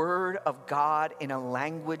the word of God in a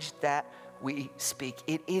language that we speak.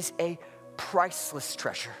 It is a priceless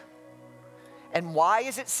treasure. And why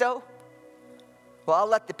is it so? Well, I'll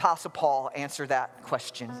let the Apostle Paul answer that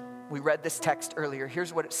question. We read this text earlier.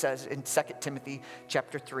 Here's what it says in 2 Timothy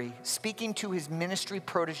chapter 3. Speaking to his ministry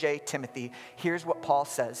protege, Timothy, here's what Paul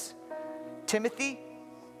says. Timothy,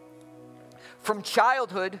 from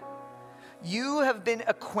childhood, you have been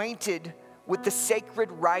acquainted with the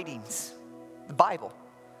sacred writings, the Bible.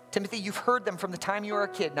 Timothy, you've heard them from the time you were a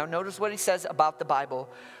kid. Now notice what he says about the Bible,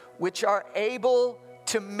 which are able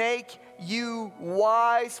to make you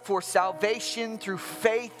wise for salvation through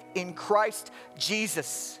faith in Christ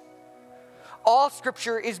Jesus. All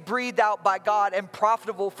scripture is breathed out by God and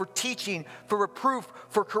profitable for teaching, for reproof,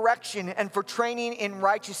 for correction, and for training in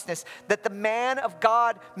righteousness, that the man of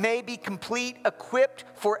God may be complete, equipped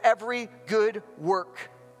for every good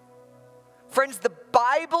work. Friends, the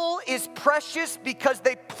Bible is precious because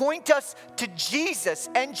they point us to Jesus,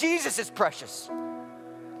 and Jesus is precious.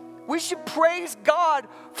 We should praise God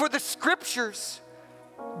for the scriptures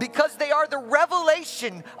because they are the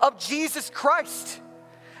revelation of Jesus Christ.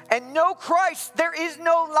 And no Christ, there is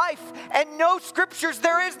no life. And no scriptures,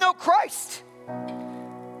 there is no Christ.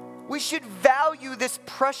 We should value this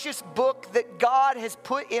precious book that God has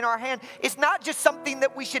put in our hand. It's not just something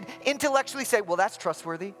that we should intellectually say, well, that's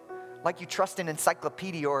trustworthy, like you trust an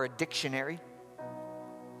encyclopedia or a dictionary.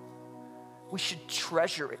 We should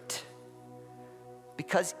treasure it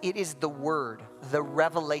because it is the word, the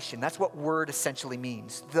revelation. That's what word essentially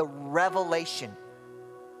means. The revelation,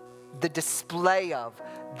 the display of,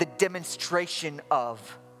 the demonstration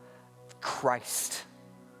of Christ,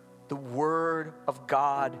 the Word of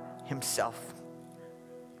God Himself.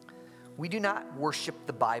 We do not worship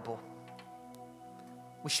the Bible.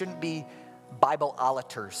 We shouldn't be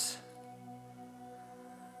Bible-olators.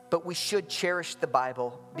 But we should cherish the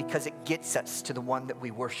Bible because it gets us to the one that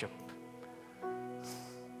we worship.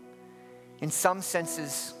 In some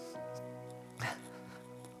senses, can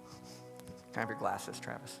I have your glasses,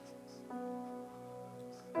 Travis?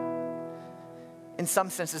 In some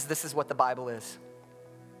senses, this is what the Bible is.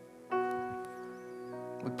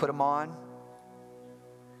 We put them on,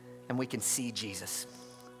 and we can see Jesus.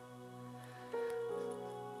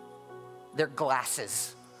 They're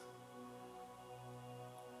glasses.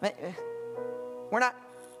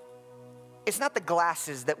 It's not the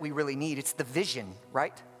glasses that we really need, it's the vision,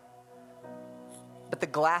 right? But the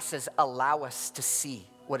glasses allow us to see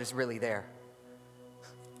what is really there.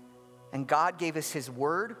 And God gave us His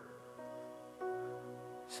Word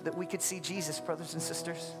so that we could see Jesus, brothers and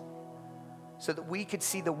sisters. So that we could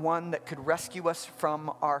see the one that could rescue us from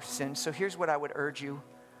our sins. So here's what I would urge you.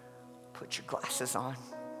 Put your glasses on.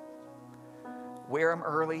 Wear them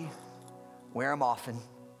early. Wear them often.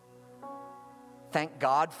 Thank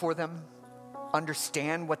God for them.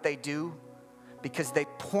 Understand what they do because they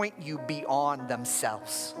point you beyond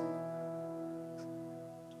themselves.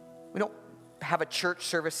 We don't have a church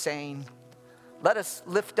service saying, let us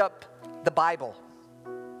lift up the Bible.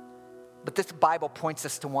 But this Bible points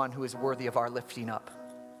us to one who is worthy of our lifting up.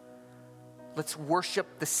 Let's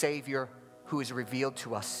worship the Savior who is revealed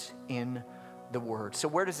to us in the Word. So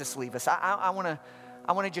where does this leave us? I want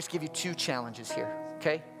to just give you two challenges here,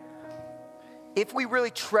 okay? If we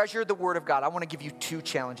really treasure the Word of God, I want to give you two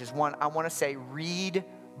challenges. One, I want to say read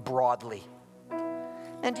broadly.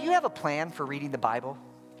 And do you have a plan for reading the Bible?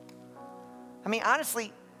 I mean,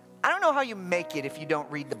 honestly, I don't know how you make it if you don't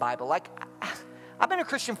read the Bible. Like, I've been a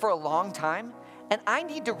Christian for a long time, and I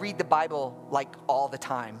need to read the Bible like all the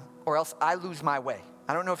time, or else I lose my way.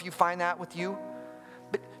 I don't know if you find that with you,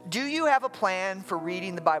 but do you have a plan for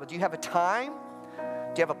reading the Bible? Do you have a time?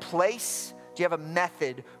 Do you have a place? Do you have a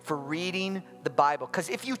method for reading the Bible? Because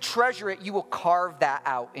if you treasure it, you will carve that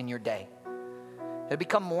out in your day. It'll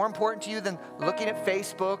become more important to you than looking at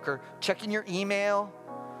Facebook or checking your email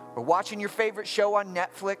or watching your favorite show on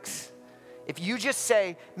Netflix. If you just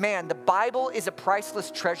say, man, the Bible is a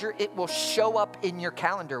priceless treasure, it will show up in your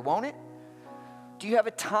calendar, won't it? Do you have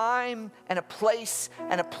a time and a place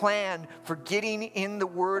and a plan for getting in the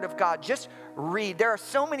Word of God? Just read. There are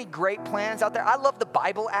so many great plans out there. I love the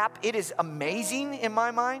Bible app. It is amazing in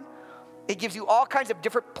my mind. It gives you all kinds of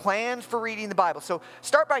different plans for reading the Bible. So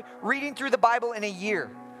start by reading through the Bible in a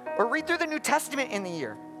year, or read through the New Testament in the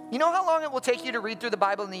year. You know how long it will take you to read through the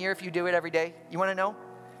Bible in the year if you do it every day? You want to know?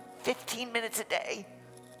 15 minutes a day.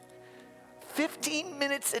 15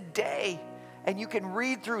 minutes a day. And you can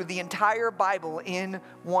read through the entire Bible in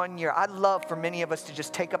 1 year. I'd love for many of us to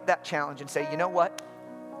just take up that challenge and say, you know what?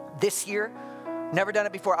 This year, never done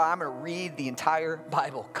it before, I'm going to read the entire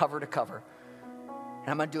Bible cover to cover. And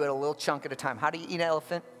I'm going to do it a little chunk at a time. How do you eat an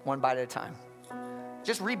elephant? One bite at a time.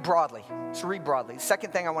 Just read broadly. Just read broadly. The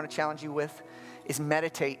second thing I want to challenge you with is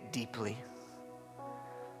meditate deeply.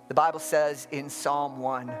 The Bible says in Psalm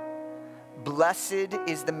 1, blessed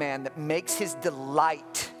is the man that makes his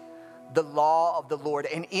delight the law of the Lord.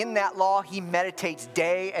 And in that law, he meditates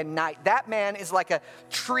day and night. That man is like a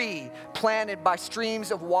tree planted by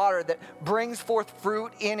streams of water that brings forth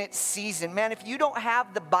fruit in its season. Man, if you don't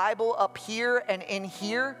have the Bible up here and in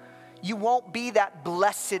here, you won't be that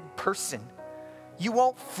blessed person. You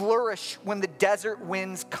won't flourish when the desert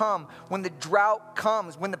winds come, when the drought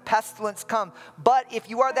comes, when the pestilence comes. But if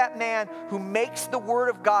you are that man who makes the word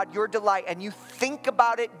of God your delight and you think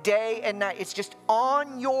about it day and night, it's just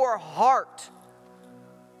on your heart,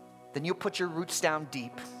 then you'll put your roots down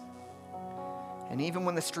deep. And even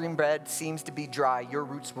when the stream bed seems to be dry, your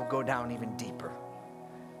roots will go down even deeper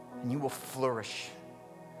and you will flourish.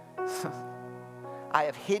 I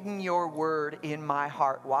have hidden your word in my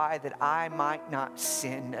heart. Why? That I might not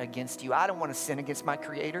sin against you. I don't want to sin against my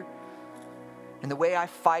Creator. And the way I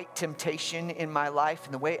fight temptation in my life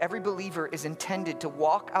and the way every believer is intended to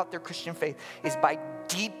walk out their Christian faith is by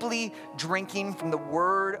deeply drinking from the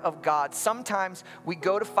word of God. Sometimes we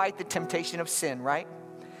go to fight the temptation of sin, right?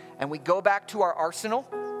 And we go back to our arsenal.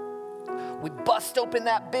 We bust open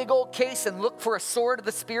that big old case and look for a sword of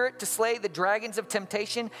the Spirit to slay the dragons of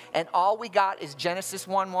temptation, and all we got is Genesis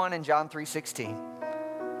 1:1 and John 3:16.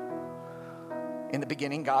 In the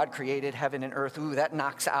beginning, God created heaven and earth. Ooh, that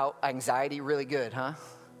knocks out anxiety really good, huh?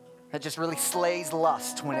 That just really slays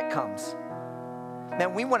lust when it comes.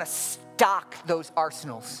 Man, we want to stock those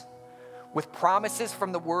arsenals with promises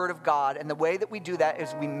from the Word of God, and the way that we do that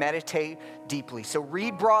is we meditate deeply. So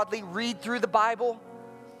read broadly, read through the Bible,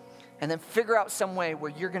 and then figure out some way where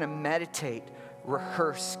you're going to meditate,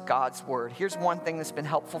 rehearse God's word. Here's one thing that's been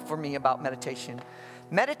helpful for me about meditation.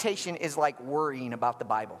 Meditation is like worrying about the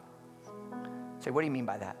Bible. Say, what do you mean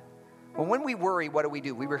by that? Well, when we worry, what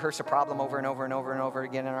do? We rehearse a problem over and over and over and over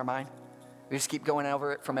again in our mind. We just keep going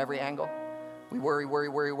over it from every angle. We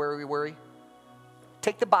worry.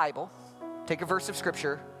 Take the Bible, take a verse of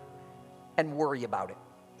Scripture, and worry about it.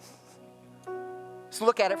 Just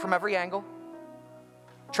look at it from every angle.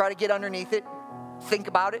 Try to get underneath it. Think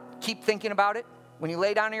about it. Keep thinking about it. When you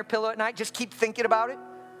lay down on your pillow at night, just keep thinking about it.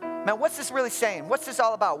 Man, what's this really saying? What's this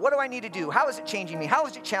all about? What do I need to do? How is it changing me? How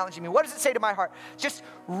is it challenging me? What does it say to my heart? Just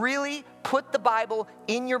really put the Bible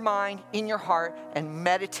in your mind, in your heart, and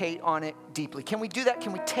meditate on it deeply. Can we do that?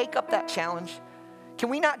 Can we take up that challenge? Can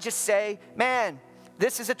we not just say, man,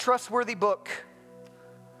 this is a trustworthy book,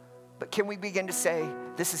 but can we begin to say,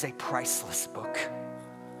 this is a priceless book?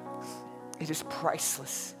 It is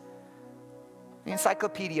priceless. The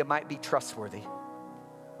encyclopedia might be trustworthy,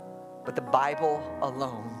 but the Bible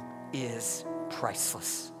alone is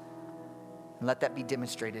priceless. And let that be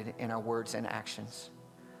demonstrated in our words and actions.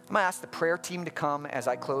 I'm going to ask the prayer team to come as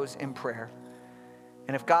I close in prayer.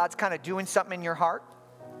 And if God's kind of doing something in your heart,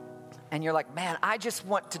 and you're like, man, I just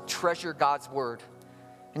want to treasure God's word,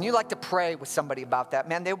 and you like to pray with somebody about that,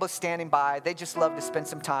 man, they'll be standing by. They just love to spend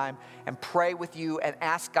some time and pray with you and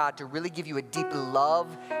ask God to really give you a deep love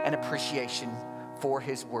and appreciation for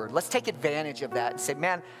his word. Let's take advantage of that and say,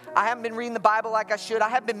 man, I haven't been reading the Bible like I should. I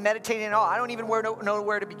haven't been meditating at all. I don't even know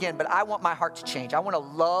where to begin, but I want my heart to change. I want to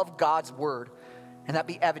love God's word and that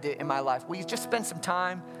be evident in my life. Will you just spend some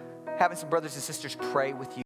time having some brothers and sisters pray with you?